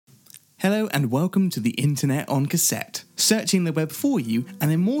Hello and welcome to the internet on cassette, searching the web for you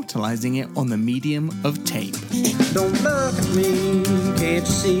and immortalizing it on the medium of tape. Don't look at me, can't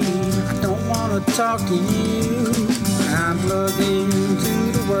you see? I don't want to talk to you. I'm plugged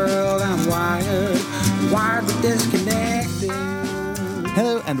into the world, I'm wired but disconnected.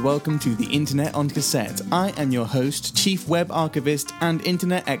 Hello and welcome to the internet on cassette. I am your host, chief web archivist and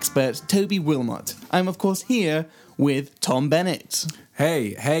internet expert Toby Wilmot. I'm of course here with Tom Bennett.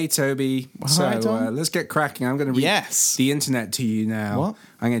 Hey, Toby. Hi, Tom. Let's get cracking. I'm going to read the internet to you now. What?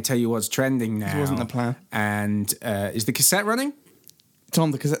 I'm going to tell you what's trending now. It wasn't the plan. And is the cassette running?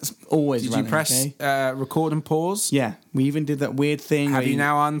 Tom, the cassette's always running, Did you press record and pause? Yeah, we even did that weird thing. Have you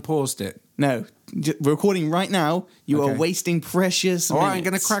now unpaused it? No. We're recording right now. You are wasting precious minutes. All right, I'm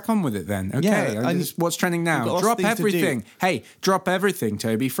going to crack on with it then. Okay, Yeah, what's trending now? Drop everything. Hey, drop everything,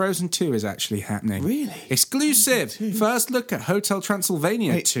 Toby. Frozen 2 is actually happening. Really? Exclusive. First look at Hotel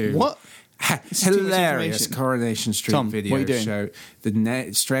Transylvania 2. What? Hilarious Coronation Street Tom, video what are you doing? show. The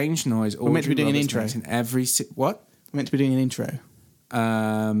strange noise. We're meant to be doing an intro. In every what? We're meant to be doing an intro.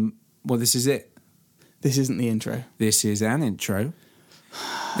 Well, this is it. This isn't the intro. This is an intro.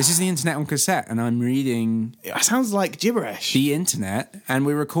 This is the internet on cassette, and I'm reading... It sounds like gibberish. The internet, and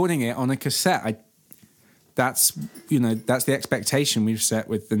we're recording it on a cassette. That's the expectation we've set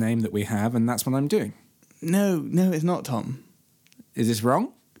with the name that we have, and that's what I'm doing. No, it's not, Tom. Is this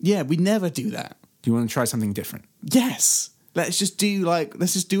wrong? Yeah, we never do that. Do you want to try something different? Yes. Let's just do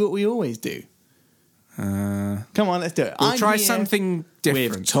what we always do. Come on, let's do it. We'll try something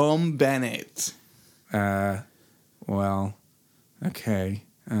different. With Tom Bennett. Well, okay.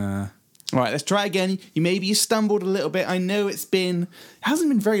 All right, let's try again. You stumbled a little bit. I know it hasn't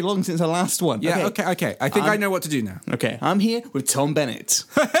been very long since the last one. Yeah, okay. I think I know what to do now. Okay, I'm here with Tom Bennett.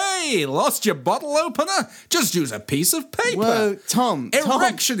 Hey, lost your bottle opener? Just use a piece of paper. Whoa, Tom.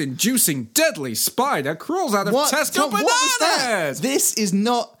 Erection-inducing deadly spider crawls out of Tesco Tom, bananas. What was that? This is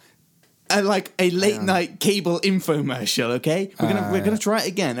not a late-night cable infomercial, okay? We're gonna try it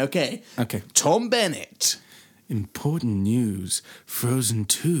again, okay? Okay. Tom Bennett. Important news. Frozen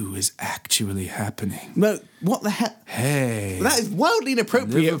 2 is actually happening. No, what the hell? Hey. That is wildly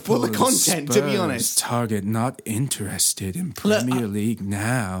inappropriate for the content, to be honest. Target not interested in Premier League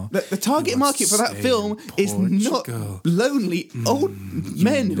now. The target market for that film is not lonely old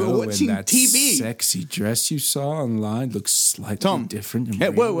men who are watching TV. Sexy dress you saw online looks slightly different.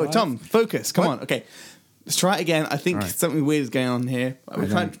 Whoa, Tom, focus. Come on, okay. Let's try it again. I think something weird is going on here. We're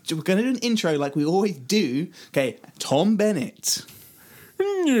going to do an intro like we always do. Okay, Tom Bennett.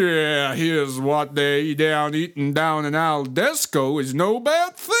 Yeah, here's what they eating down in Aldesco is no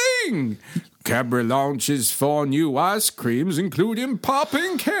bad thing. Cadbury launches 4 new ice creams, including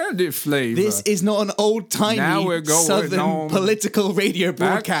popping candy flavor. This is not an old-timey southern political radio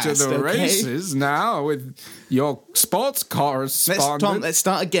broadcast. Back to the races now with your sports correspondent. Let's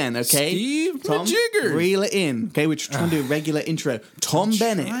start again, okay? Steve Tom, Majigger. Reel it in. Okay, we're trying to do a regular intro. Tom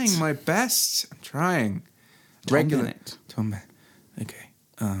Bennett. I'm trying my best. I'm trying. Tom Bennett. Tom Bennett. Okay.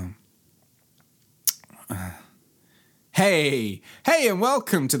 Hey, and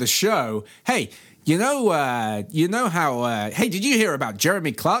welcome to the show. Hey, you know how, hey, did you hear about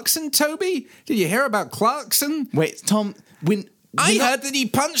Jeremy Clarkson, Toby? Did you hear about Clarkson? Wait, Tom, I heard that he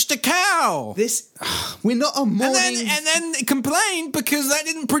punched a cow. We're not a morning... And then complained because that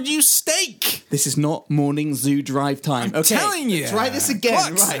didn't produce steak. This is not morning zoo drive time. I'm telling you. Try this again,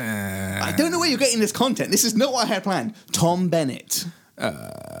 Clarkson. Right. I don't know where you're getting this content. This is not what I had planned. Tom Bennett.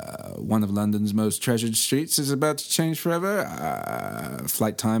 One of London's most treasured streets is about to change forever.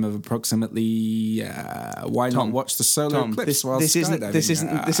 Flight time of approximately. Why not watch the solar eclipse while skydiving?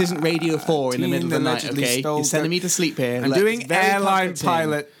 This isn't Radio 4 in the middle of the night. Okay, you're sending me to sleep here. I'm doing airline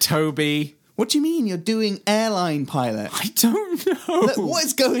pilot, Toby. What do you mean you're doing airline pilot? I don't know. Look, what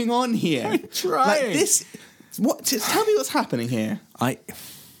is going on here? I'm trying. Tell me what's happening here.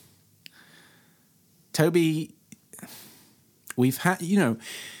 Toby. We've had,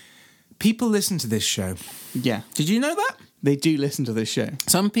 people listen to this show. Yeah. Did you know that? They do listen to this show.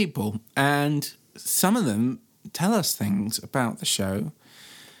 Some people, and some of them tell us things about the show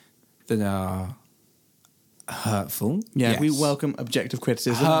that are hurtful. Yeah, we welcome objective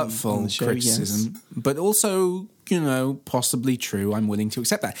criticism. Hurtful on the show, criticism, yes. But also, possibly true. I'm willing to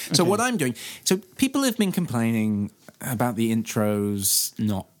accept that. Okay. So what I'm doing, people have been complaining about the intros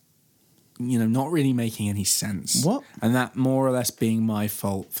not really making any sense. What? And that more or less being my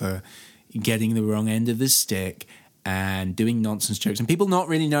fault for getting the wrong end of the stick and doing nonsense jokes and people not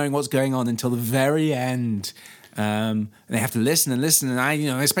really knowing what's going on until the very end. And they have to listen, and I,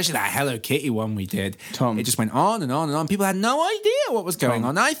 especially that Hello Kitty one we did. Tom. It just went on and on and on. People had no idea what was going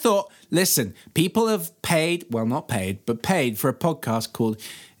on. I thought, listen, people have paid for a podcast called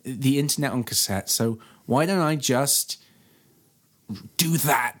The Internet on Cassette. So why don't I just do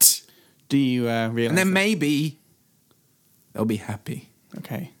that? Do you realize? And then maybe they'll be happy.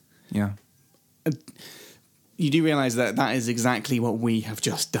 Okay. Yeah. You do realize that is exactly what we have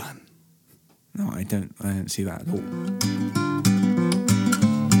just done. No, I don't see that at all.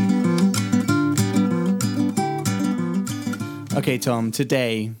 Okay, Tom,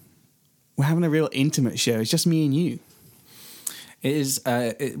 today we're having a real intimate show. It's just me and you. It is.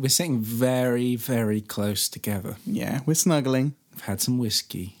 We're sitting very, very close together. Yeah, we're snuggling. We've had some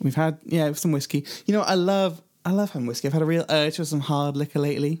whiskey. We've had some whiskey. I love having whiskey. I've had a real urge for some hard liquor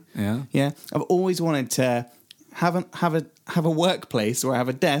lately. Yeah. Yeah. I've always wanted to have a workplace where I have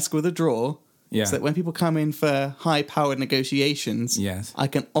a desk with a drawer. Yeah. So that when people come in for high-powered negotiations, Yes. I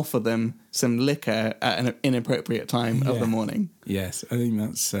can offer them some liquor at an inappropriate time of the morning. Yes, I think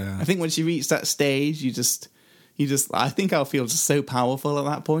that's. I think once you reach that stage, I think I'll feel just so powerful at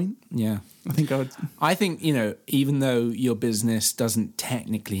that point. Yeah. I think even though your business doesn't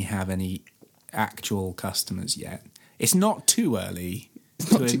technically have any actual customers yet, it's not too early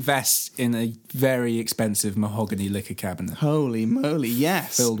to invest in a very expensive mahogany liquor cabinet. Holy moly,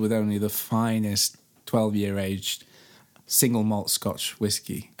 yes. Filled with only the finest 12-year aged single malt Scotch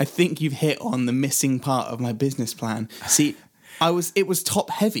whiskey. I think you've hit on the missing part of my business plan. See, it was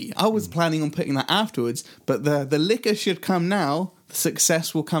top heavy. I was planning on putting that afterwards, but the liquor should come now. The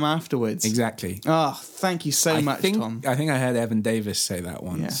success will come afterwards. Exactly. Oh, thank you so much, Tom. I think I heard Evan Davis say that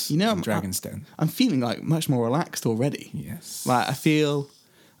once. Yeah. On Dragon's Den. I'm feeling like much more relaxed already. Yes. Like I think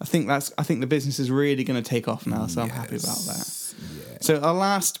the business is really going to take off now, so I'm happy about that. Yeah. So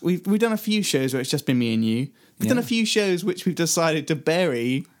we've done a few shows where it's just been me and you. We've done a few shows which we've decided to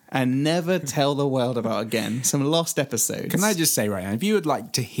bury and never tell the world about again. Some lost episodes. Can I just say right now, if you would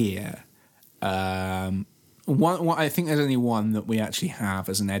like to hear, one, I think there's only one that we actually have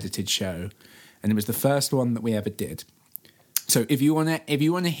as an edited show, and it was the first one that we ever did. So if you want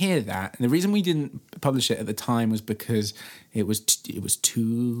to hear that, and the reason we didn't publish it at the time was because it was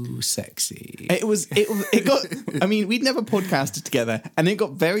too sexy. It got. I mean, we'd never podcasted together, and it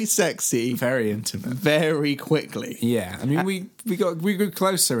got very sexy, very intimate, very quickly. Yeah, I mean, we grew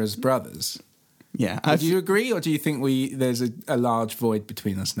closer as brothers. Yeah, do you agree, or do you think there's a large void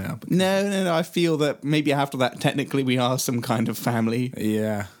between us now? No. I feel that maybe after that, technically, we are some kind of family.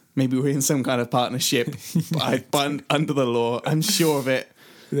 Yeah. Maybe we're in some kind of partnership under the law. I'm sure of it.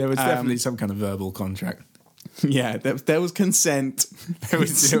 There was definitely some kind of verbal contract. Yeah, there was consent. There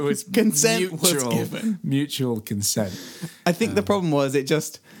was consent was given. Mutual consent. I think the problem was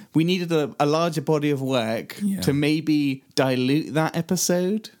we needed a larger body of work to maybe dilute that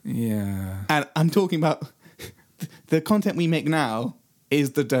episode. Yeah. And I'm talking about the content we make now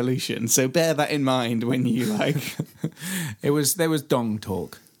is the dilution. So bear that in mind when you there was dong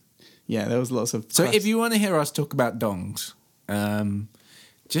talk. Yeah, there was lots of... So if you want to hear us talk about dongs,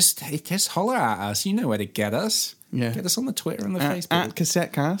 just holler at us. You know where to get us. Yeah. Get us on the Twitter and the Facebook. At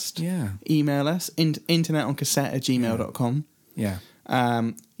CassetteCast. Yeah. Email us, internetoncassette@gmail.com. Yeah.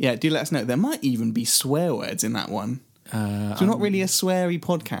 Do let us know. There might even be swear words in that one. So we're not really a sweary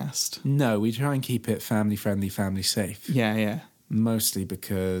podcast. No, we try and keep it family friendly, family safe. Yeah. Mostly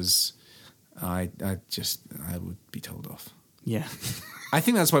because I would be told off. Yeah. I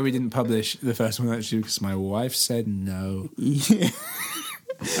think that's why we didn't publish the first one, actually, because my wife said no. Yeah.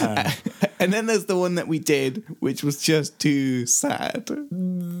 And then there's the one that we did, which was just too sad.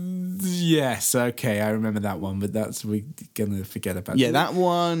 Yes, okay, I remember that one, but we're going to forget about. Yeah, that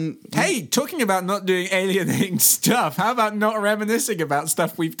one... Hey, talking about not doing alienating stuff, how about not reminiscing about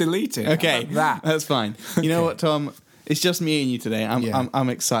stuff we've deleted? Okay, that's fine. You know what, Tom? It's just me and you today. I'm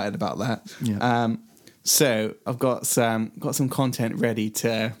excited about that. Yeah. So I've got some content ready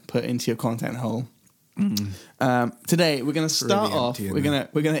to put into your content hole. Today we're going to start off. We're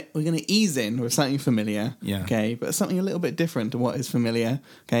going to ease in with something familiar. Yeah. Okay, but something a little bit different to what is familiar.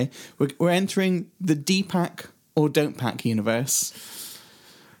 Okay, we're entering the Deepak or Don't Pack universe.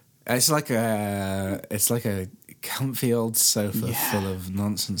 It's like a comfy old sofa full of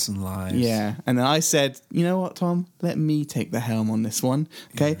nonsense and lies. Yeah, and then I said, you know what, Tom? Let me take the helm on this one.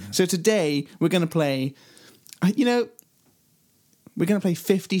 Okay, so today we're going to play. We're going to play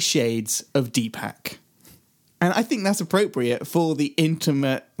 50 Shades of Deepak. And I think that's appropriate for the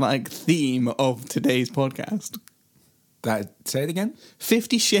intimate theme of today's podcast. Say it again?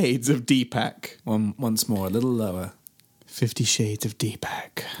 50 Shades of Deepak. Once more, a little lower. 50 Shades of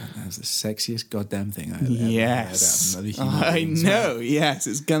Deepak. That's the sexiest goddamn thing I've ever Yes. heard out of another human I being's know. mouth. Yes,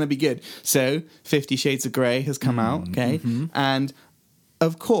 it's going to be good. So, 50 Shades of Grey has come out, okay? And,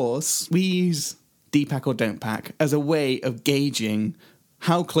 of course, we use Deepak or Don't Pack as a way of gauging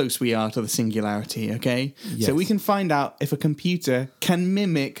how close we are to the singularity, okay? Yes. So we can find out if a computer can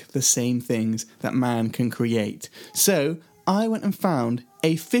mimic the same things that man can create. So, I went and found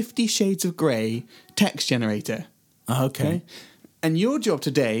a 50 Shades of Grey text generator. Okay. And your job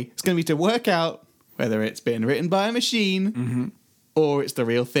today is going to be to work out whether it's been written by a machine or it's the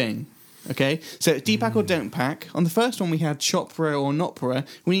real thing. Okay? So Deepak or Don't Pack. On the first one we had Chopra or Nopra.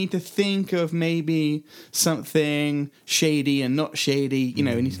 We need to think of maybe something shady and not shady. You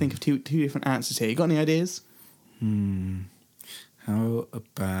know, we need to think of two different answers here. You got any ideas? How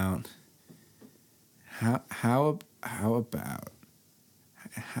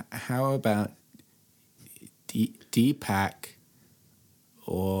about Deepak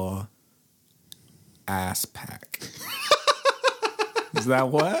or ass pack? Does that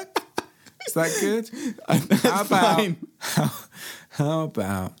work? Is that good? That's fine. How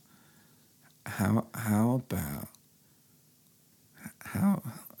about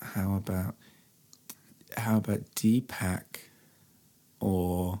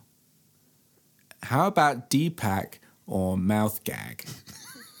Deepak or mouth gag?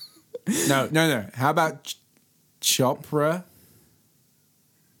 No. How about Chopra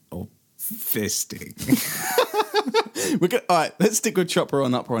or fisting? All right, let's stick with Chopper or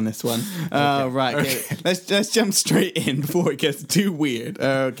Nopra on this one. Right, okay. Let's jump straight in before it gets too weird.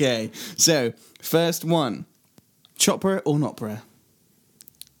 Okay, so first one, Chopper or Nopra?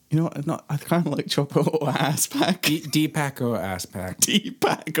 You know what? I kind of like Chopper or ass pack. Deepak or ass pack?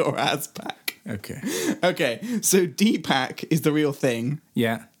 Deepak or ass pack. Okay. Okay, so Deepak is the real thing.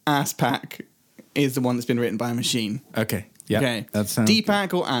 Yeah. Ass pack is the one that's been written by a machine. Okay. Yeah. Okay. That sounds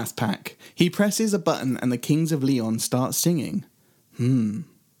Deepak or ass pack. He presses a button and the Kings of Leon start singing.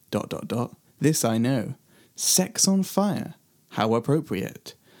 This I know. Sex on fire. How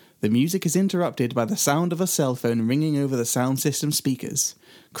appropriate. The music is interrupted by the sound of a cell phone ringing over the sound system speakers.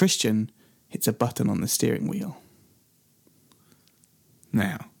 Christian hits a button on the steering wheel.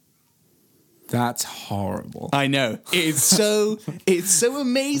 Now, that's horrible. I know. It's so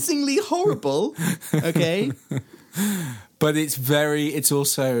amazingly horrible. Okay? But it's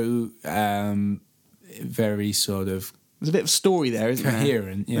also very sort of There's a bit of story there, isn't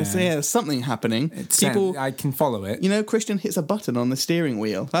coherent. there? Yeah. There's something happening. I can follow it. You know, Christian hits a button on the steering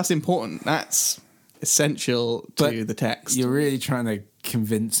wheel. That's important. That's essential to the text. You're really trying to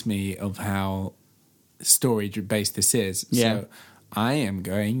convince me of how story-based this is. Yeah. So I am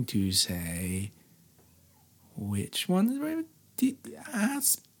going to say, which one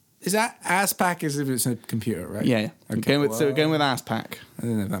is that ass pack? Is if it's a computer, right? Yeah. Okay. So we're going with ass pack. I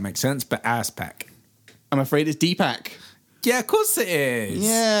don't know if that makes sense, but ass pack. I'm afraid it's Deepak. Yeah, of course it is.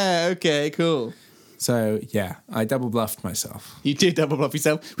 Yeah. Okay. Cool. So yeah, I double bluffed myself. You did double bluff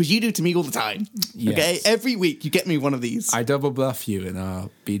yourself, which you do to me all the time. Yes. Okay. Every week you get me one of these. I double bluff you in our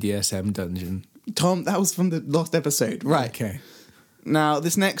BDSM dungeon. Tom, that was from the last episode, right? Okay. Now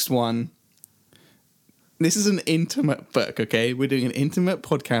this next one. This is an intimate book, okay? We're doing an intimate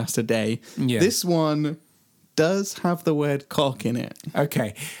podcast today. Yeah. This one does have the word cock in it.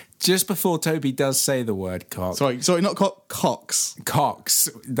 Okay. Just before Toby does say the word cock. Sorry, not cock, cocks. Cocks.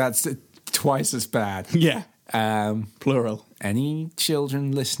 That's twice as bad. Yeah. Plural. Any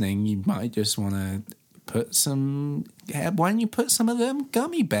children listening, you might just want to put some... Why don't you put some of them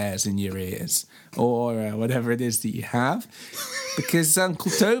gummy bears in your ears? Or whatever it is that you have. Because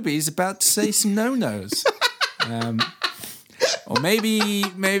Uncle Toby's about to say some no-nos. Or maybe,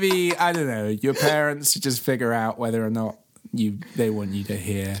 I don't know, your parents just figure out whether or not they want you to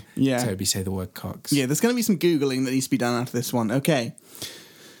hear Toby say the word cocks. Yeah, there's going to be some Googling that needs to be done after this one. Okay.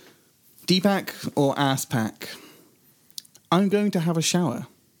 Deepak or ass pack? I'm going to have a shower.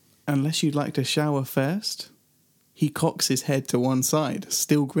 Unless you'd like to shower first. He cocks his head to one side,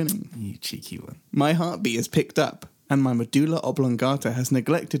 still grinning. You cheeky one. My heartbeat is picked up, and my medulla oblongata has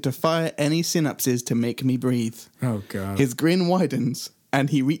neglected to fire any synapses to make me breathe. Oh, God. His grin widens,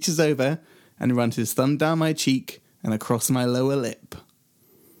 and he reaches over and runs his thumb down my cheek and across my lower lip.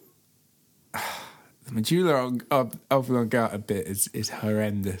 The medulla oblongata bit is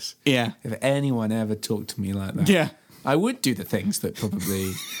horrendous. Yeah. If anyone ever talked to me like that, Yeah. I would do the things that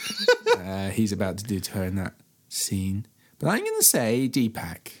probably he's about to do to her in that scene. But I'm going to say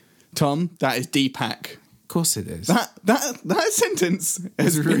Deepak. Tom, that is Deepak. Of course it is. That sentence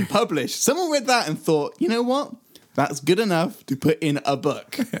has been published. Someone read that and thought, you know what? That's good enough to put in a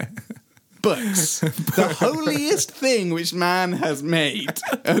book. books. The holiest thing which man has made.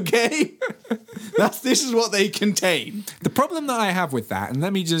 Okay? This is what they contain. The problem that I have with that, and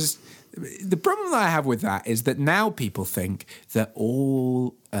the problem that I have with that is that now people think that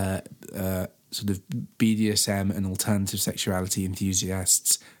all sort of BDSM and alternative sexuality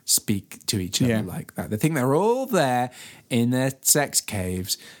enthusiasts speak to each other like that. They think they're all there in their sex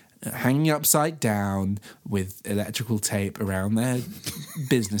caves, hanging upside down with electrical tape around their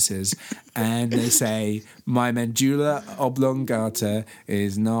businesses, and they say, my medulla oblongata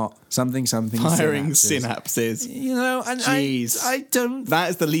is not something Firing synapses. You know, and Jeez. I don't... That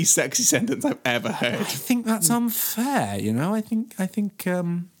is the least sexy sentence I've ever heard. I think that's unfair, you know? I think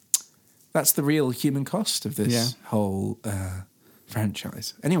that's the real human cost of this whole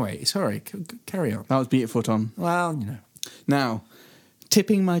franchise. Anyway, sorry, carry on. That was beautiful, Tom. Well, you know. Now,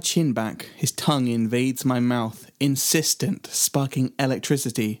 tipping my chin back, his tongue invades my mouth, insistent, sparking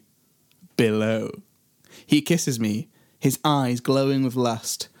electricity. Below. He kisses me, his eyes glowing with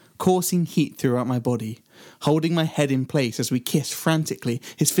lust, coursing heat throughout my body, holding my head in place as we kiss frantically,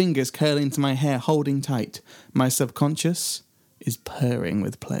 his fingers curl into my hair, holding tight. My subconscious is purring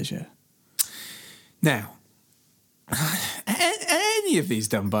with pleasure. Now, any of these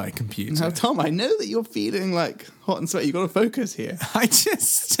done by a computer? Now, Tom, I know that you're feeling like hot and sweaty. You've got to focus here.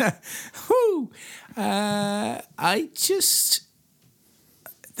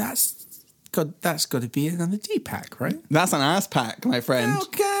 That's got to be another Deepak, right? That's an ass pack, my friend.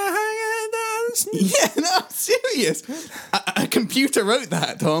 Okay. Yeah, no, I'm serious. A computer wrote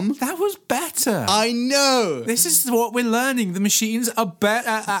that, Tom. That was better. I know. This is what we're learning. The machines are better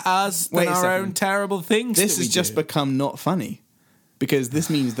at us than our own terrible things. This has just become not funny. Because this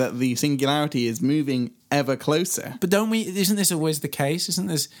means that the singularity is moving ever closer. But isn't this always the case? Isn't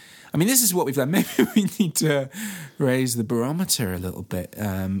this... I mean, this is what we've done. Maybe we need to raise the barometer a little bit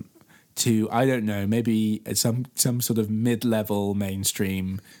to, I don't know, maybe some sort of mid-level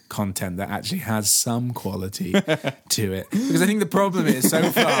mainstream content that actually has some quality to it. Because I think the problem is,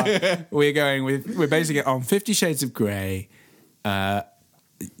 so far, we're basing it on 50 Shades of Grey,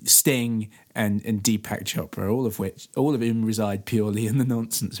 Sting, and Deepak Chopra, all of whom reside purely in the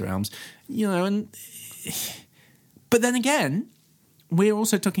nonsense realms, you know. But then again, we're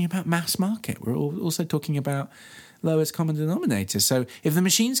also talking about mass market. We're also talking about lowest common denominator. So if the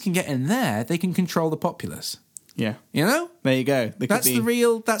machines can get in there, they can control the populace. Yeah, you know. There you go. That's the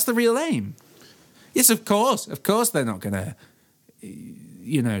real aim. Yes, of course they're not going to,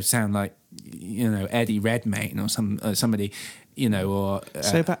 you know, sound like, you know, Eddie Redmayne or somebody. You know, or...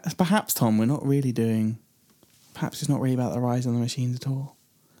 so perhaps, Tom, we're not really doing... Perhaps it's not really about the rise of the machines at all.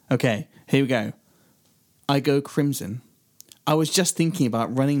 Okay, here we go. I go crimson. I was just thinking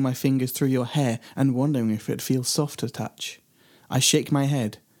about running my fingers through your hair and wondering if it feels soft to touch. I shake my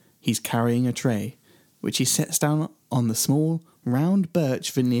head. He's carrying a tray, which he sets down on the small, round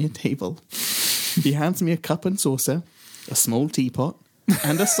birch veneer table. He hands me a cup and saucer, a small teapot,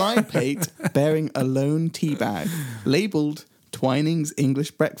 and a side plate bearing a lone tea bag, labelled Twining's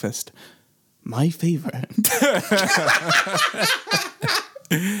English Breakfast. My favourite.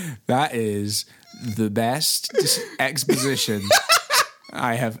 That is the best exposition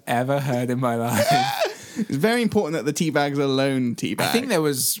I have ever heard in my life. It's very important that the tea bag's a lone tea bag. I think there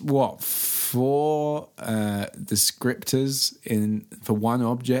was, 4 descriptors for one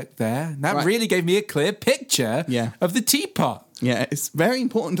object there. That really gave me a clear picture of the teapot. Yeah, it's very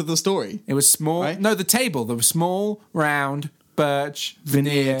important to the story. It was small. Right? No, the table. There was small, round, birch,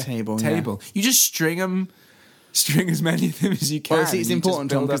 veneer table. Yeah. You just string as many of them as you can. Well, see, it's important,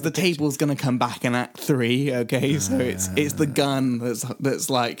 Tom, because the table's going to come back in Act 3, okay? So it's the gun that's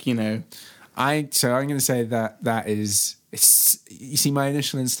like, you know... So I'm going to say that is... you see, my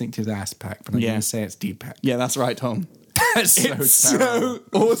initial instinct is ass pack, but I'm going to say it's Deepak. Yeah, that's right, Tom. It's so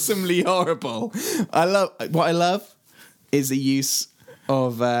awesomely horrible. What I love is the use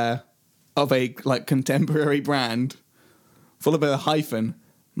of a like contemporary brand followed by a hyphen.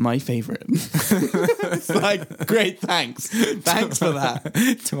 My favourite. It's like, great, thanks for that.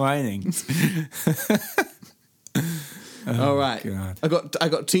 Twinings. All right, God. I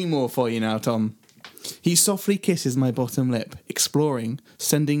got 2 more for you now, Tom. He softly kisses my bottom lip, exploring,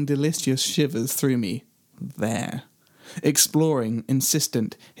 sending delicious shivers through me. There. Exploring,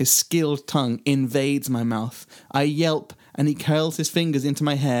 insistent, his skilled tongue invades my mouth. I yelp, and he curls his fingers into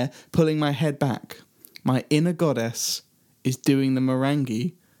my hair, pulling my head back. My inner goddess is doing the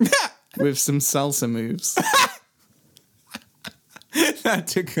merengue with some salsa moves.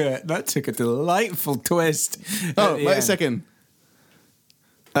 That took a delightful twist. Oh, wait a second.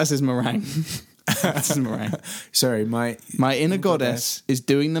 That's his meringue. This is meringue. Sorry, my inner goddess is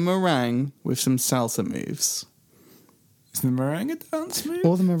doing the meringue with some salsa moves. Is the meringue a dance move?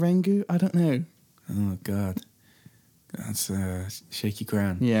 Or the merengue? I don't know. Oh, God. That's a shaky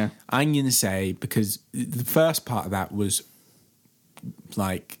ground. Yeah. I'm going to say, because the first part of that was,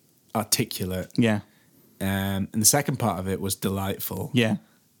 like, articulate. Yeah. And the second part of it was delightful. Yeah.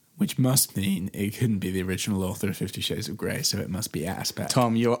 Which must mean it couldn't be the original author of 50 Shades of Grey, so it must be aspect.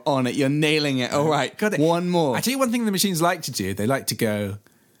 Tom, you're on it. You're nailing it. All right. Got it. One more. I tell you one thing the machines like to do. They like to go,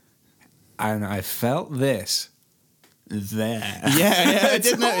 and I felt this there. Yeah, I It's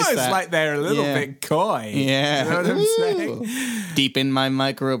did notice almost that. like they're a little bit coy. Yeah. You know what I'm saying? Deep in my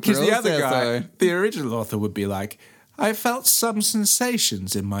microprocessor. Because the other guy, the original author, would be like, I felt some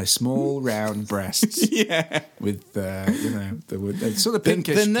sensations in my small round breasts. Yeah. With, the sort of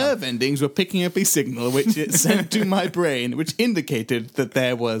pinkish. The nerve endings were picking up a signal which it sent to my brain, which indicated that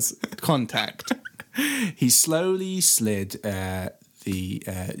there was contact. He slowly slid a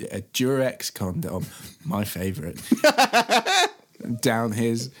Durex condom, my favourite, down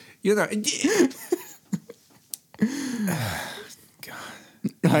his, God.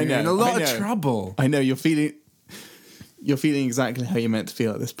 I know. You're in a lot of trouble. I know. You're feeling exactly how you're meant to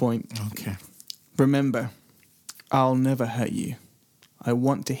feel at this point. Okay. Remember, I'll never hurt you. I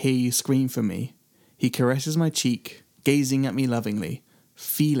want to hear you scream for me. He caresses my cheek, gazing at me lovingly,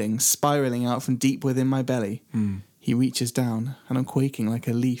 feelings spiraling out from deep within my belly. He reaches down, and I'm quaking like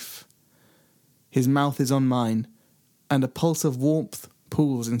a leaf. His mouth is on mine, and a pulse of warmth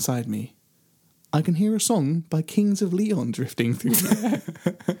pools inside me. I can hear a song by Kings of Leon drifting through the air.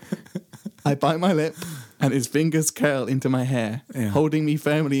 I bite my lip, and his fingers curl into my hair, holding me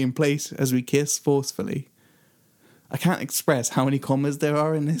firmly in place as we kiss forcefully. I can't express how many commas there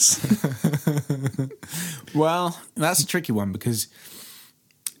are in this. Well, that's a tricky one because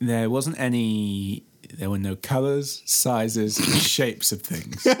there were no colours, sizes, and shapes of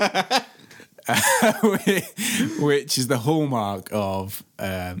things. Which is the hallmark of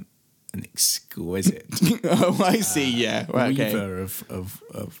an exquisite Oh, I see, yeah. Right, okay. weaver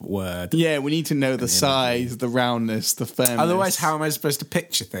of word. Yeah, we need to know the size, the roundness, the firmness. Otherwise, how am I supposed to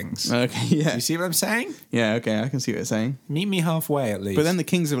picture things? Okay, yeah. You see what I'm saying? Yeah, okay, I can see what you're saying. Meet me halfway, at least. But then the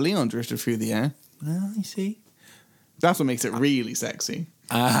Kings of Leon drifted through the air. Well, you see? That's what makes it really sexy.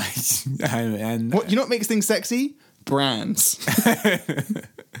 And What, you know what makes things sexy? Brands.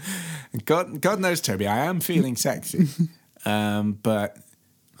 God knows, Toby, I am feeling sexy. But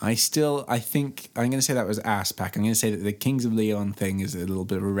I think I'm going to say that was ass pack. I'm going to say that the Kings of Leon thing is a little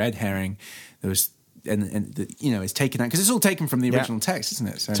bit of a red herring. There was, it's taken out because it's all taken from the original text, isn't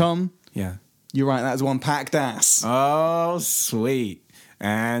it? So, Tom, yeah, you're right. That's one packed ass. Oh, sweet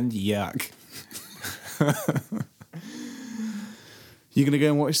and yuck. You gonna go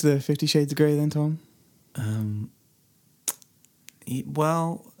and watch the 50 Shades of Grey then, Tom?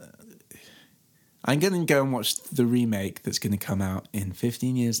 I'm going to go and watch the remake that's going to come out in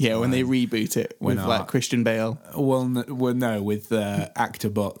 15 years. Yeah, when they reboot it with like Christian Bale. Well, no, with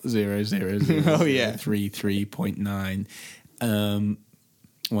Actorbot 00033.9.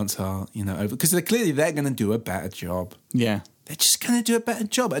 Once our over, because they're going to do a better job. Yeah, they're just going to do a better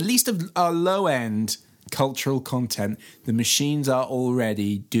job. At least of our low end cultural content, the machines are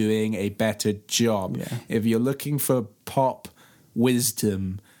already doing a better job. Yeah. If you're looking for pop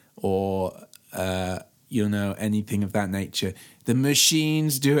wisdom or anything of that nature, the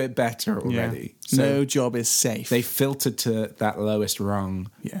machines do it better already. Yeah. So no job is safe. They filter to that lowest rung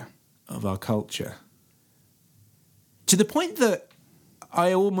of our culture. To the point that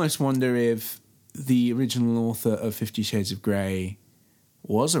I almost wonder if the original author of 50 Shades of Grey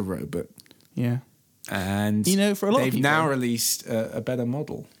was a robot. Yeah. And for a lot of people, they've now released a better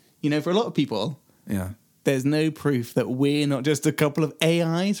model. For a lot of people, yeah, there's no proof that we're not just a couple of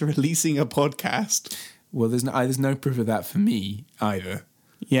AIs releasing a podcast. Well, there's no proof of that for me either.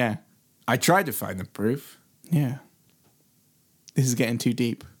 Yeah. I tried to find the proof. Yeah. This is getting too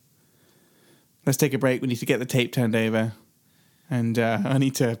deep. Let's take a break. We need to get the tape turned over. And I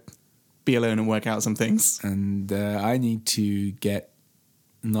need to be alone and work out some things. And I need to get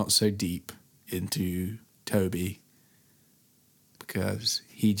not so deep into Toby because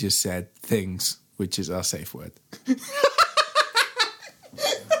he just said things, which is our safe word.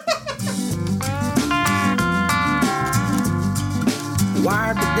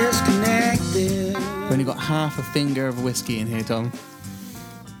 Wired but disconnected. We've only got half a finger of whiskey in here, Tom.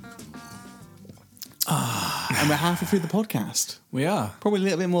 And we're halfway through the podcast. We are. Probably a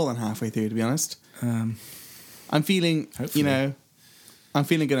little bit more than halfway through, to be honest. I'm feeling, hopefully. I'm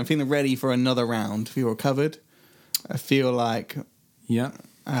feeling good. I'm feeling ready for another round. I feel recovered. I feel like... Yeah.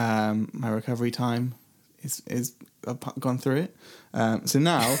 My recovery time is I've gone through it. So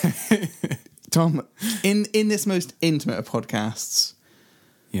now, Tom, in this most intimate of podcasts,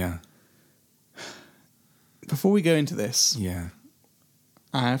 Yeah. before we go into this, Yeah.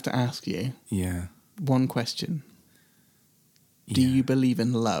 I have to ask you Yeah. one question. Do Yeah. you believe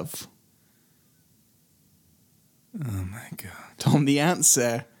in love? Oh my God. Tom, the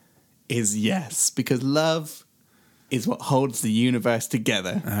answer is yes, because love is what holds the universe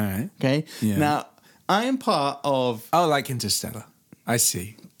together. All right. Okay? Yeah. Now, I am part of... Oh, like Interstellar. I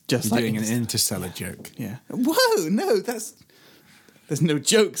see. Just You're like doing an Interstellar joke. Yeah. Whoa, no, there's no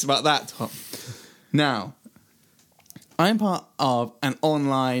jokes about that, Tom. Now, I'm part of an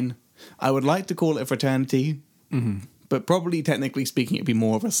online, I would like to call it a fraternity, but probably technically speaking, it'd be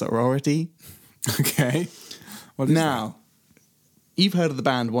more of a sorority. Okay. What is Now, you've heard of the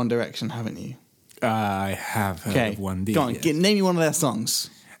band One Direction, haven't you? that? I have heard of one D. Go on, name me one of their songs.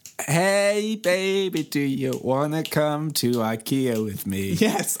 Hey, baby, do you want to come to IKEA with me?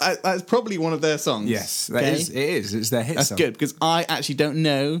 Yes, that's probably one of their songs. Yes, that is. It is. It's their hit That's song. good, because I actually don't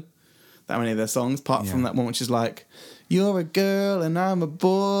know that many of their songs, apart from Yeah. that one which is like, you're a girl and I'm a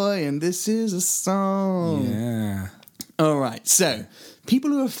boy and this is a song. Yeah. All right, so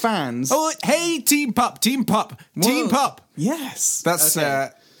people who are fans... Oh, hey, Team Pop, Team Pop, Team Whoa. Pop. Yes. That's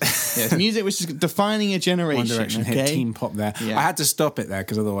Yes, music which is defining a generation. One Direction okay? hit Team Pop there. Yeah. I had to stop it there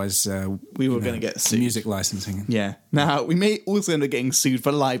because otherwise We were going to get sued. music licensing. Yeah. Now, we may also end up getting sued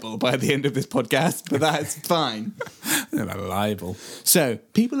for libel by the end of this podcast, but that's fine. Libel. So,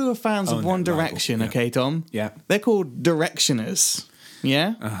 people who are fans of no, One libel, Direction, yeah. okay, Tom? Yeah. They're called Directioners.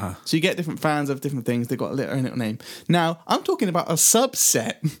 Yeah? Uh-huh. So you get different fans of different things. They've got a little name. Now, I'm talking about a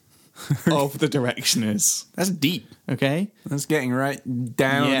subset of the Directioners. That's deep. Okay? That's getting right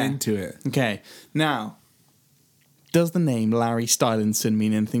down Yeah. into it. Okay. Now, does the name Larry Stylinson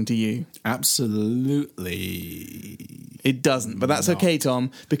mean anything to you? Absolutely. It doesn't, but that's okay,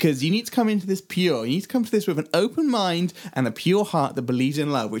 Tom, because you need to come into this pure. You need to come to this with an open mind and a pure heart that believes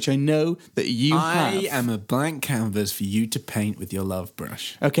in love, which I know that you have. I am a blank canvas for you to paint with your love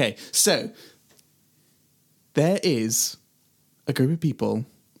brush. Okay, so there is a group of people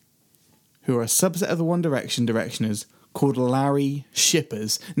who are a subset of the One Direction Directioners called Larry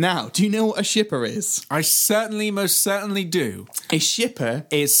Shippers. Now, do you know what a shipper is? I most certainly do. A shipper,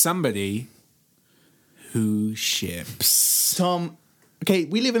 Is somebody who ships. Tom. Okay,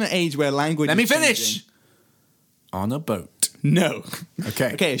 we live in an age where language. Let me is finish. changing. On a boat. No.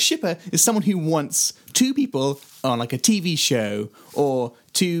 Okay. Okay, a shipper is someone who wants two people on like a TV show or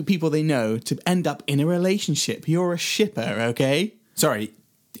two people they know to end up in a relationship. You're a shipper, okay? Sorry,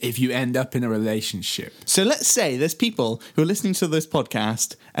 if you end up in a relationship. So let's say there's people who are listening to this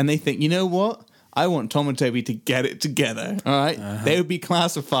podcast and they think, you know what? I want Tom and Toby to get it together, all right? They would be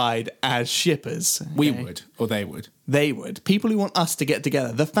classified as shippers. Okay? We would, or they would. They would. People who want us to get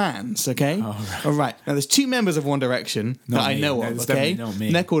together. The fans, okay? All right. Now, there's two members of One Direction Not that I me. know No, of, it's okay? definitely not me.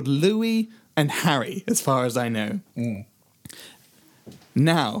 And they're called Louis and Harry, as far as I know.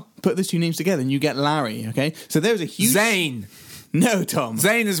 Now, put those two names together and you get Larry, okay? So there's a huge... Zayn. No, Tom.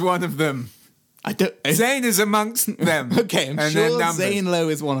 Zayn is one of them. I don't... Zayn is amongst them. Okay, I'm and sure their numbers. Zayn Lowe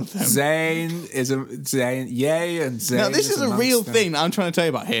is one of them. Zayn is a Zayn. Yay, and Zayn. Now, this is a amongst real them. thing that I'm trying to tell you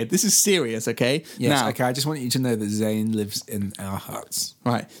about here. This is serious, okay? Yes, now, okay. I just want you to know that Zayn lives in our hearts.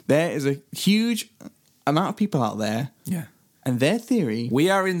 right, there is a huge amount of people out there, Yeah. and their theory... We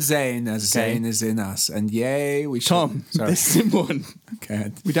are in Zayn as Okay. Zayn is in us, and yay, we should. Tom, Sorry. this is important.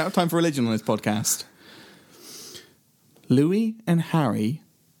 Okay. We don't have time for religion on this podcast. Louis and Harry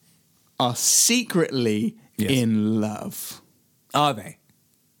are secretly Yes. in love. Are they?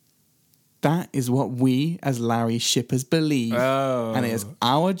 That is what we as Larry shippers believe. Oh. And it is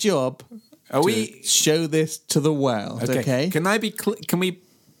our job Are to we? show this to the world, okay? Can I be? Can we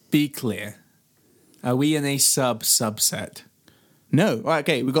be clear? Are we in a subset? No. Right,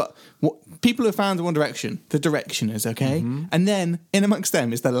 okay, we've got people who are fans of One Direction, the Directioners, okay? And then in amongst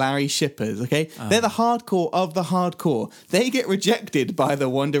them is the Larry Shippers, okay? They're the hardcore of the hardcore. They get rejected by the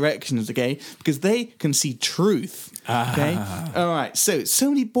One Directioners, okay? Because they can see truth, okay? All right, so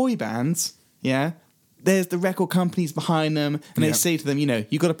many boy bands, yeah? There's the record companies behind them, and they Yeah. say to them, you know,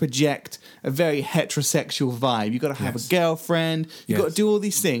 you've got to project a very heterosexual vibe. You've got to have Yes. a girlfriend. You've got Yes. to do all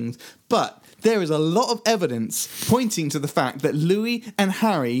these things. But there is a lot of evidence pointing to the fact that Louis and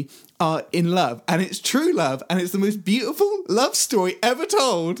Harry are in love. And it's true love. And it's the most beautiful love story ever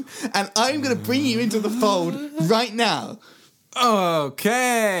told. And I'm going to bring you into the fold right now.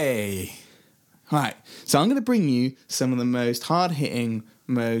 Okay. All right. So I'm going to bring you some of the most hard-hitting,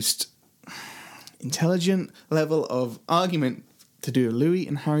 most intelligent level of argument to do with Louis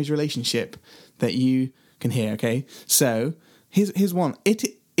and Harry's relationship that you can hear, okay? So, here's one. It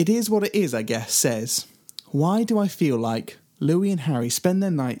is what it is, I guess, says, why do I feel like Louis and Harry spend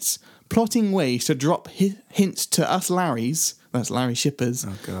their nights plotting ways to drop hints to us Larrys, that's Larry shippers,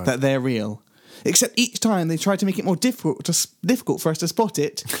 that they're real? Except each time they try to make it more difficult for us to spot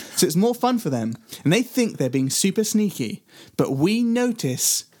it, so it's more fun for them. And they think they're being super sneaky. But we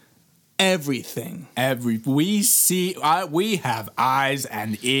notice everything. We have eyes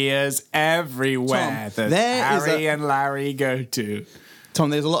and ears everywhere Tom, that Harry and Larry go to. Tom,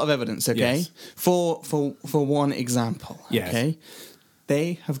 there's a lot of evidence, okay? Yes. For one example, yes. Okay?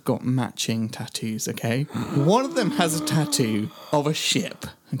 They have got matching tattoos, okay? One of them has a tattoo of a ship,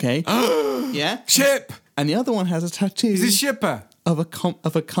 okay? Yeah? Ship! And the other one has a tattoo... He's a shipper. ...of a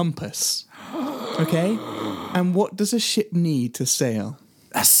compass, okay? And what does a ship need to sail?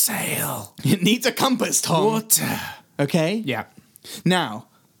 A sail. It needs a compass, Tom. Water. Okay? Yeah. Now,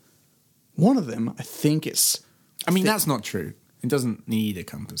 one of them, I think it's... I mean, that's not true. It doesn't need a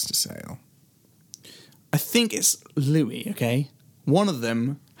compass to sail. I think it's Louis, okay? One of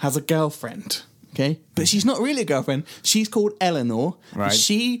them has a girlfriend, okay? But she's not really a girlfriend. She's called Eleanor. Right.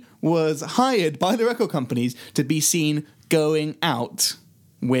 She was hired by the record companies to be seen going out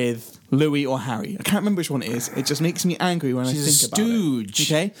with Louis or Harry. I can't remember which one it is. It just makes me angry when I think about it.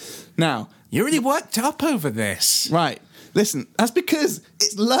 Stooge. Okay? Now... You're really worked up over this. Right. Listen, that's because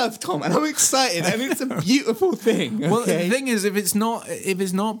it's love, Tom, and I'm excited, and it's a beautiful thing. Okay? Well, the thing is, if it's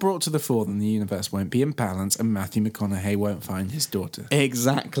not brought to the fore, then the universe won't be in balance, and Matthew McConaughey won't find his daughter.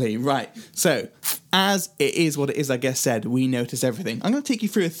 Exactly, right. So, as it is what it is, I guess, said, we notice everything. I'm going to take you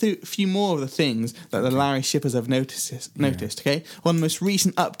through a few more of the things that the Larry shippers have noticed, okay? One of the most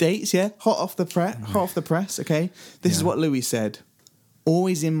recent updates, yeah? Hot off the press, okay? This is what Louis said.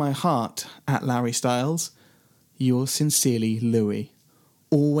 Always in my heart, at Larry Styles, yours sincerely, Louis.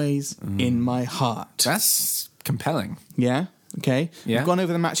 Always in my heart. That's compelling. Yeah? Okay? Yeah. We've gone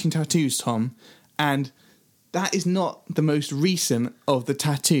over the matching tattoos, Tom, and that is not the most recent of the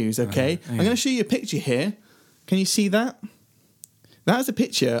tattoos, okay? Yeah. I'm going to show you a picture here. Can you see that? That is a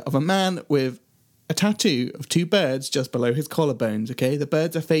picture of a man with a tattoo of two birds just below his collarbones, okay? The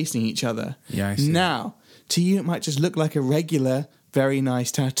birds are facing each other. Yeah, I see. Now, to you, it might just look like a regular, very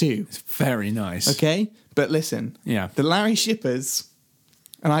nice tattoo. It's very nice. Okay? But listen, the Larry shippers,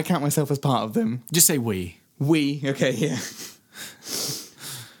 and I count myself as part of them. Just say we. We, okay, yeah.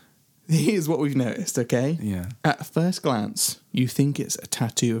 Here's what we've noticed, okay? Yeah. At first glance, you think it's a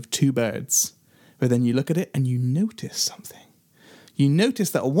tattoo of two birds, but then you look at it and you notice something. You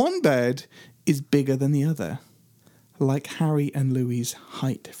notice that one bird is bigger than the other, like Harry and Louis'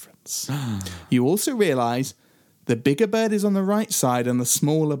 height difference. You also realise the bigger bird is on the right side and the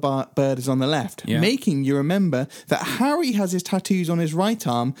smaller bird is on the left, making you remember that Harry has his tattoos on his right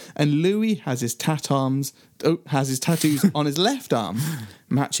arm and Louis has his tattoos on his left arm.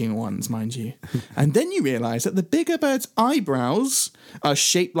 Matching ones, mind you. And then you realise that the bigger bird's eyebrows are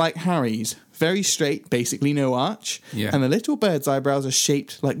shaped like Harry's. Very straight, basically no arch. Yeah. And the little bird's eyebrows are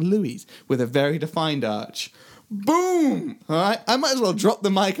shaped like Louis' with a very defined arch. Boom! All right, I might as well drop the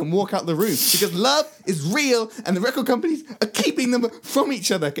mic and walk out the room because love is real and the record companies are keeping them from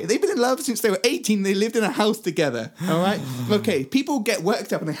each other. Okay? They've been in love since they were 18. They lived in a house together. All right? Okay, people get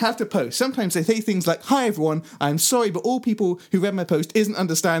worked up and they have to post. Sometimes they say things like, "Hi everyone, I'm sorry, but all people who read my post isn't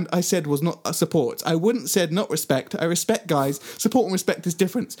understand I said was not a support. I wouldn't said not respect. I respect guys. Support and respect is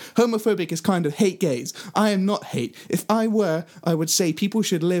different. Homophobic is kind of hate gays. I am not hate. If I were, I would say people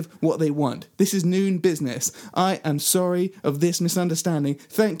should live what they want. This is noon business. I am sorry of this misunderstanding.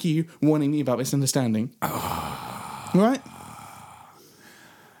 Thank you warning me about misunderstanding." All right?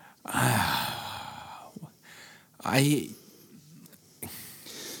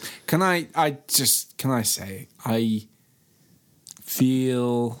 Can I say I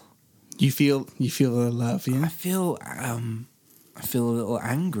feel You feel the love, yeah? I feel a little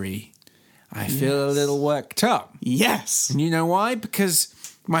angry. I feel a little worked up. Yes. And you know why? Because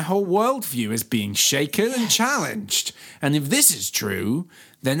my whole worldview is being shaken and challenged. And if this is true,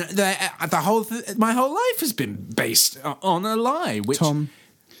 then my whole life has been based on a lie,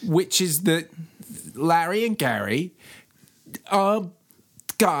 which is that Larry and Gary are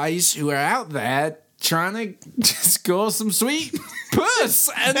guys who are out there trying to score some sweet puss.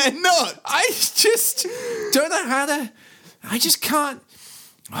 And they're not. I just don't know how to... I just can't...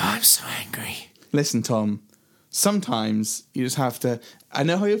 Oh, I'm so angry. Listen, Tom, sometimes you just have to... I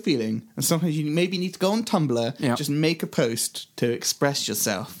know how you're feeling, and sometimes you maybe need to go on Tumblr, just make a post to express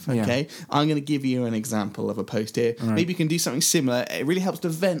yourself, okay? Yeah. I'm going to give you an example of a post here. Right. Maybe you can do something similar. It really helps to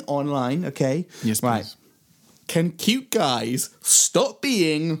vent online, okay? Yes, please. Right. Can cute guys stop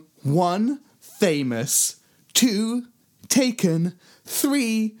being 1, famous, 2, taken,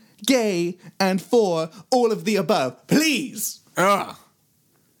 3, gay, and 4, all of the above? Please. Ugh.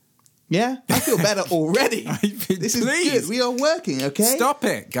 Yeah? I feel better already. This is Please. good. We are working, okay? Stop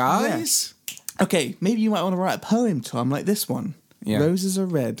it, guys. Yeah. Okay, maybe you might want to write a poem, Tom, like this one. Yeah. Roses are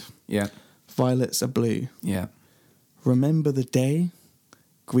red, Yeah. violets are blue. Yeah. Remember the day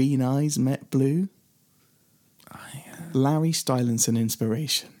green eyes met blue? Larry Stylinson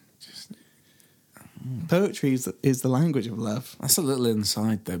inspiration. Poetry is the language of love. That's a little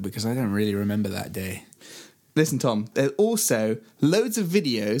inside, though, because I don't really remember that day. Listen, Tom, there's also loads of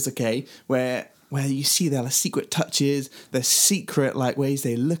videos, okay, where you see their secret touches, their secret ways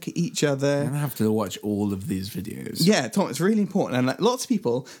they look at each other. I'm going to have to watch all of these videos. Yeah, Tom, it's really important. And lots of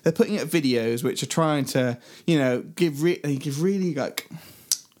people, they're putting up videos which are trying to, give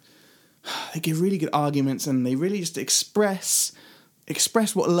really good arguments, and they really just express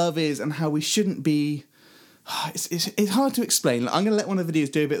what love is and how we shouldn't be. It's hard to explain. I'm going to let one of the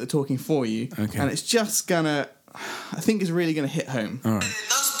videos do a bit of the talking for you. Okay. And it's just gonna, I think it's really going to hit home. All right.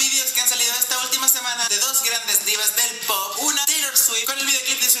 Dos vídeos que han salido esta última semana de dos grandes divas del pop. Una, Taylor Swift, con el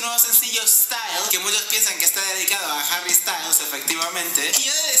videoclip de su nuevo sencillo Style, que muchos piensan que está dedicado a Harry Styles, efectivamente. Y yo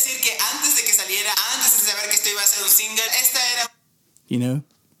he de decir que antes de que saliera, antes de saber que esto iba a ser un single, esta era... You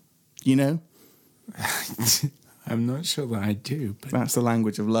know? I'm not sure that I do, but... That's the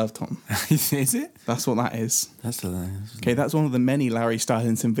language of love, Tom. Is it? That's what that is. That's Okay, that's one of the many Larry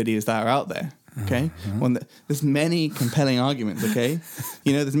Stylinson videos that are out there. Okay, there's many compelling arguments. Okay,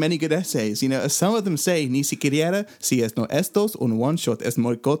 there's many good essays. As some of them say, ni siquiera si es no estos un one shot es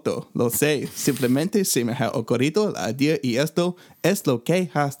muy corto. Lo sé, simplemente se me ha ocurrido la idea y esto es lo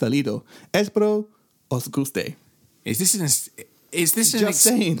que ha salido. Espero os guste. Is this an Just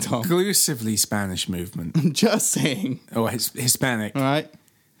saying, Tom. exclusively Spanish movement? I'm just saying. Or Hispanic? All right.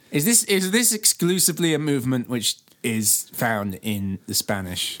 Is this exclusively a movement which is found in the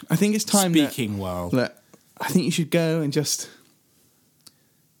Spanish I think it's time speaking world? Look, I think you should go and just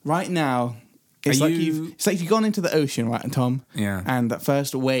right now. It's like you've gone into the ocean, right, Tom? Yeah. And that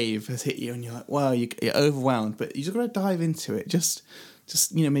first wave has hit you, and you're like, wow, you're overwhelmed. But you just got to dive into it. Just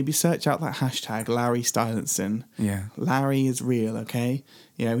maybe search out that hashtag Larry Stylinson. Yeah. Larry is real, okay?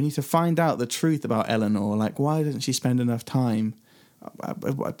 We need to find out the truth about Eleanor. Why doesn't she spend enough time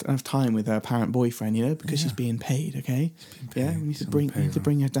with her apparent boyfriend? Because she's being paid, okay? Yeah, we need to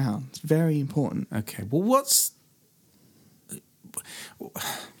bring her down. It's very important. Okay. Well,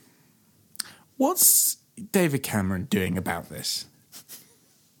 what's David Cameron doing about this?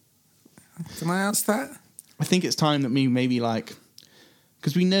 Can I ask that? I think it's time that we maybe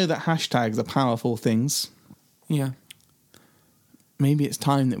because we know that hashtags are powerful things. Yeah. Maybe it's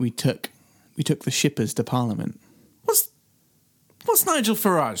time that we took the shippers to Parliament. What's Nigel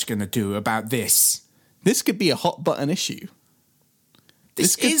Farage going to do about this? This could be a hot button issue.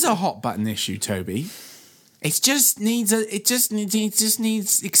 This is a hot button issue, Toby. It just needs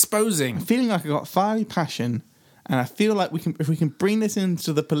exposing. I'm feeling like I've got fiery passion, and I feel like if we can bring this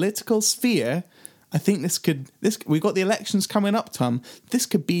into the political sphere, I think we've got the elections coming up, Tom. This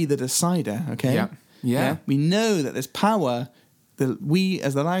could be the decider, okay? Yeah. We know that there's power. That we,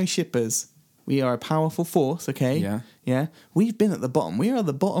 as the Larry Shippers, we are a powerful force, okay? Yeah. We've been at the bottom. We are at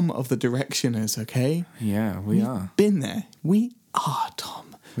the bottom of the directioners, okay? Yeah, we are. Been there. We are,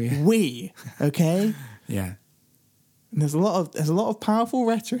 Tom. We, okay? Yeah. And there's a lot of powerful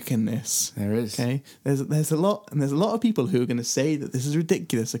rhetoric in this. There is. Okay. There's a lot of people who are going to say that this is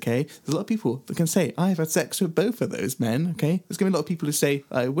ridiculous. Okay. There's a lot of people that can say I've had sex with both of those men. Okay. There's going to be a lot of people who say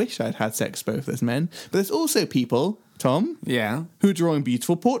I wish I'd had sex with both those men. But there's also people, Tom, who are drawing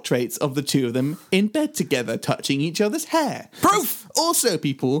beautiful portraits of the two of them in bed together, touching each other's hair. Proof. There's also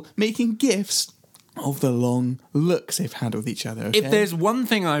people making gifs of the long looks they've had with each other. Okay? If there's one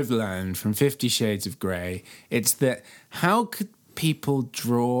thing I've learned from 50 Shades of Grey, it's that how could people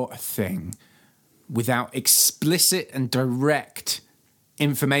draw a thing without explicit and direct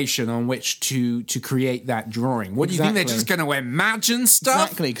information on which to create that drawing? What do you think? They're just going to imagine stuff?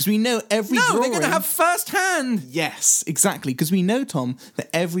 Exactly, because we know every drawing... they're going to have first-hand. Yes, exactly, because we know, Tom, that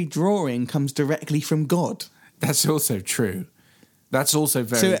every drawing comes directly from God. That's also true. That's also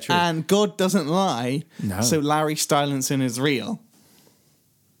very true. And God doesn't lie. No. So Larry Stylinson is real.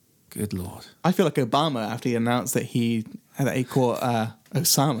 Good Lord. I feel like Obama after he announced that he caught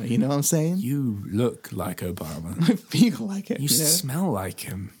Osama. You know what I'm saying? You look like Obama. I feel like it. You smell like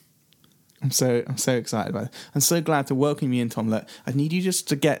him. I'm so excited about it. I'm so glad to welcome you in, Tom. Look, I need you just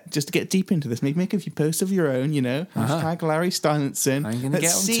to get deep into this. Maybe make a few posts of your own. Hashtag Larry Steinson. I'm going to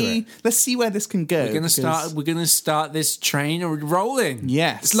get onto it. Let's see where this can go. We're going to start this train rolling.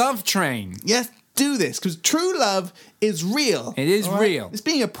 Yes, it's love train. Yes, do this because true love is real. It is real. It's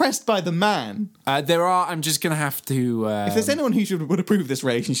being oppressed by the man. I'm just going to have to. If there's anyone who would approve of this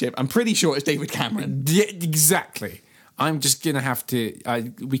relationship, I'm pretty sure it's David Cameron. Yeah, exactly. I'm just going to have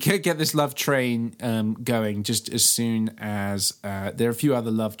to... we could get this love train going just as soon as... there are a few other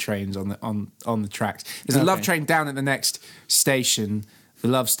love trains on the tracks. There's a love train down at the next station, the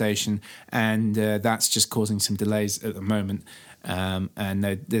love station, and that's just causing some delays at the moment. And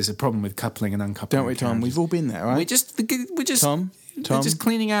there's a problem with coupling and uncoupling. Don't worry, Tom. We've all been there, right? We're just Tom, we're just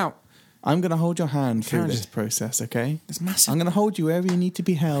cleaning out. I'm going to hold your hand through this process, okay? It's massive. I'm going to hold you wherever you need to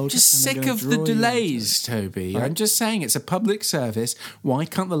be held. I'm just sick of the delays, Toby. Right. I'm just saying it's a public service. Why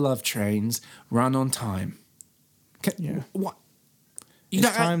can't the love trains run on time? Yeah. What? It's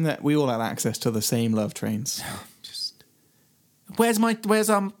time that we all had access to the same love trains. Where's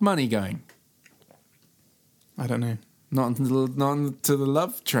our money going? I don't know. Not to the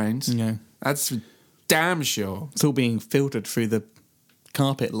love trains. No. That's damn sure. It's all being filtered through the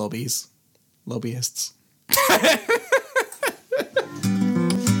carpet lobbyists. I'm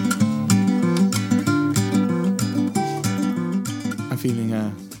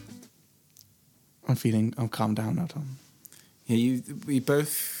calmed down now, Tom. Yeah, we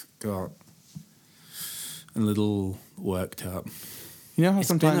both got a little worked up. You know how it's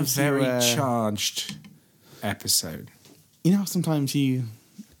sometimes been a very charged episode. You know how sometimes you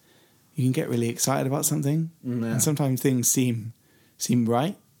can get really excited about something, and sometimes things seem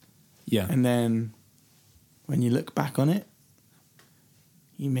right. Yeah. And then when you look back on it,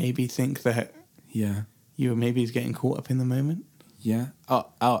 you maybe think that you were maybe getting caught up in the moment. Yeah.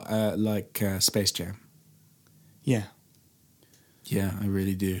 Like Space Jam. Yeah. Yeah, I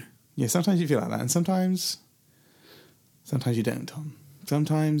really do. Yeah, sometimes you feel like that, and sometimes you don't, Tom.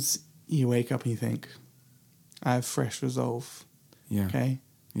 Sometimes you wake up and you think, I have fresh resolve. Yeah. Okay?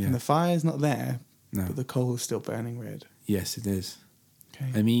 Yeah. And the fire's not there, no. But the coal is still burning red. Yes, it is. Okay.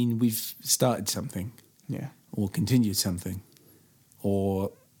 I mean, we've started something. Yeah. Or continued something.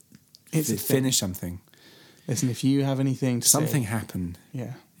 Or finished something. Listen, if you have anything to something say, happened.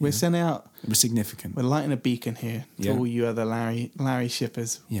 Yeah. We're sending out... It was significant. We're lighting a beacon here to all you other Larry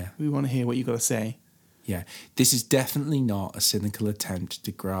shippers. Yeah. We want to hear what you got to say. Yeah. This is definitely not a cynical attempt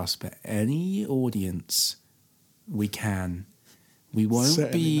to grasp at any audience we can. We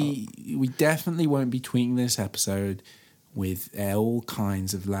definitely won't be tweeting this episode with all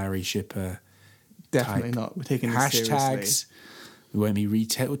kinds of Larry shipper Definitely not. We're taking this seriously. Hashtags. We won't be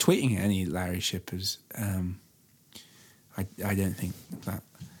tweeting any Larry shippers. I don't think that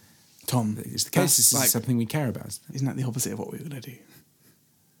Tom is the case. This is something we care about. Isn't that the opposite of what we were going to do?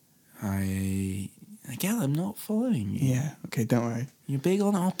 Again, I'm not following you. Yeah. Okay. Don't worry. You're big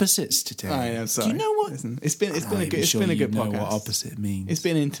on opposites today. I am sorry. Do you know what? Listen, it's been a good podcast. What opposite means? It's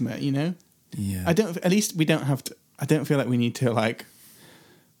been intimate. You know. Yeah. At least we don't have to. I don't feel like we need to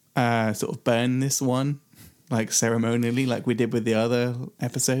sort of burn this one ceremonially like we did with the other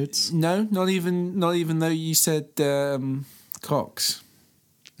episodes. No, not even though you said Cox.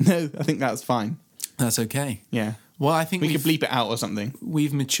 No, I think that's fine. That's okay. Yeah. Well, I think we could bleep it out or something.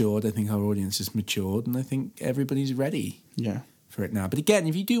 We've matured. I think our audience has matured, and I think everybody's ready. Yeah. For it now. But again,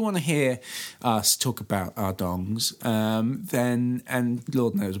 if you do want to hear us talk about our dongs, then, and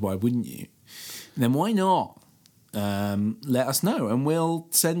Lord knows why wouldn't you, then why not let us know, and we'll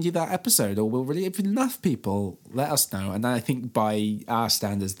send you that episode, or we'll really, if enough people let us know, and I think by our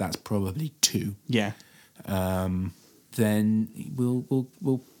standards that's probably 2. Yeah. Then we'll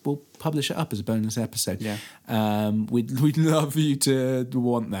publish it up as a bonus episode. Yeah. We'd love you to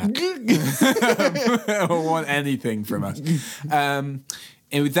want that or want anything from us. And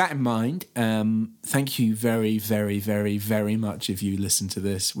with that in mind, thank you very, very, very, very much if you listen to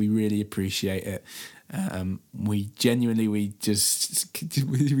this. We really appreciate it. We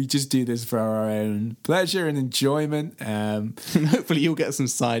just do this for our own pleasure and enjoyment. And hopefully you'll get some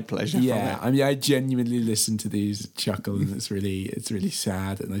side pleasure from it. I mean, I genuinely listen to these, chuckle, and it's really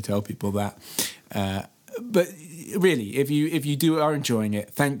sad, and I tell people that. But really, if you are enjoying it,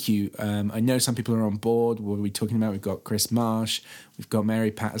 thank you. I know some people are on board. What are we talking about? We've got Chris Marsh, we've got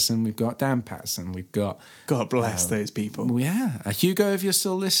Mary Patterson, we've got Dan Patterson, we've got... God bless those people. Yeah. Hugo, if you're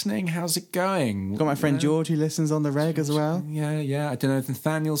still listening, how's it going? Got my friend George who listens on the reg as well. Yeah. I don't know if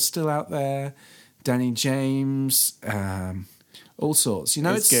Nathaniel's still out there. Danny James, all sorts. You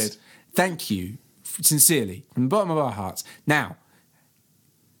know, it's good. Thank you, sincerely, from the bottom of our hearts. Now,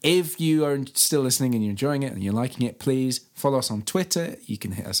 If you are still listening and you're enjoying it and you're liking it, please follow us on Twitter. You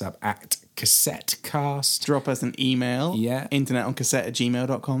can hit us up at CassetteCast. Drop us an email. Yeah.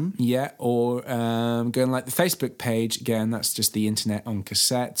 internetoncassette@gmail.com. Yeah, or go and like the Facebook page. Again, that's just the Internet on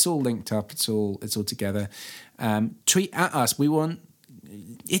Cassette. It's all linked up. It's all together. Tweet at us.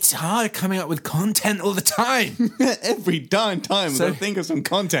 It's hard coming up with content all the time. Every darn time we've got to think of some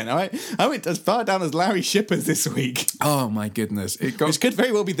content, all right? I went as far down as Larry Shippers this week. Oh, my goodness. Which could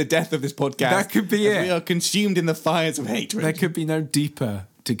very well be the death of this podcast. That could be it. We are consumed in the fires of hatred. There could be no deeper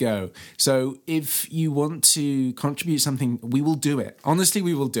to go. So if you want to contribute something, we will do it. Honestly,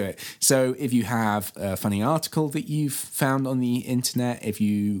 we will do it. So if you have a funny article that you've found on the internet, if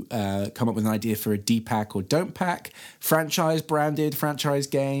you come up with an idea for a D-Pack or Don't Pack, franchise-branded, franchise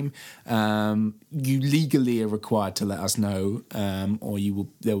game, you legally are required to let us know, or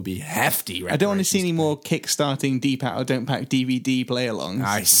there will be hefty reparations. I don't want to see any more kickstarting D-Pack or Don't Pack DVD play-alongs.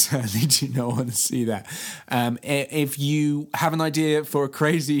 I certainly do not want to see that. If you have an idea for a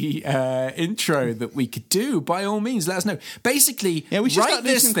crazy intro that we could do, by all means, let us know. Basically, we should start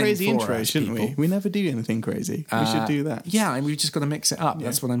doing some crazy intros, intros, shouldn't we? We never do anything crazy. We should do that. Yeah, and we've just got to mix it up. Yeah.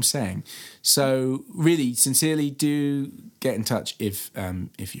 That's what I'm saying. So, really, sincerely, do get in touch if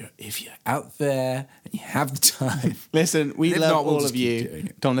you're out there and you have the time. Listen, we love all of you.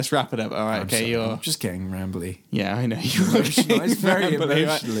 Tom, let's wrap it up. All right, okay, I'm just getting rambly. Yeah, I know you're emotional. It's very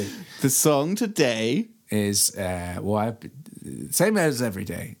emotionally. Right? The song today is same as every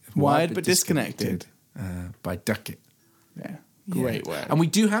day. Wired but Disconnected. By Duckett. Yeah. Great work. And we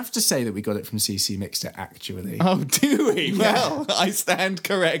do have to say that we got it from CC Mixter, actually. Oh, do we? Yeah. Well, I stand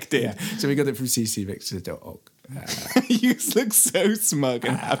corrected. Yeah. So we got it from ccmixter.org. You look so smug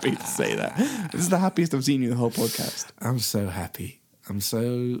and happy to say that. This is the happiest I've seen you the whole podcast. I'm so happy. I'm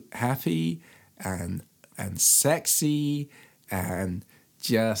so happy and sexy and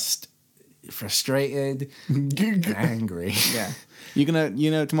just frustrated and angry. Yeah. You're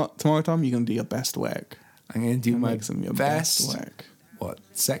gonna, tomorrow, Tom, you're gonna do your best work. I'm gonna do my best work. What,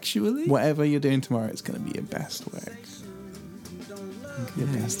 sexually? Whatever you're doing tomorrow, it's gonna be your best work. Okay. Your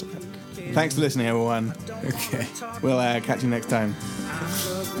best work. Thanks for listening, everyone. Okay. We'll catch you next time.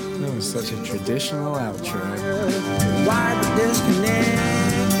 That was such a traditional outro. Why the disconnected?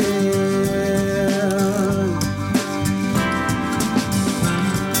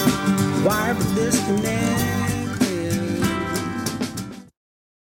 Why the disconnected?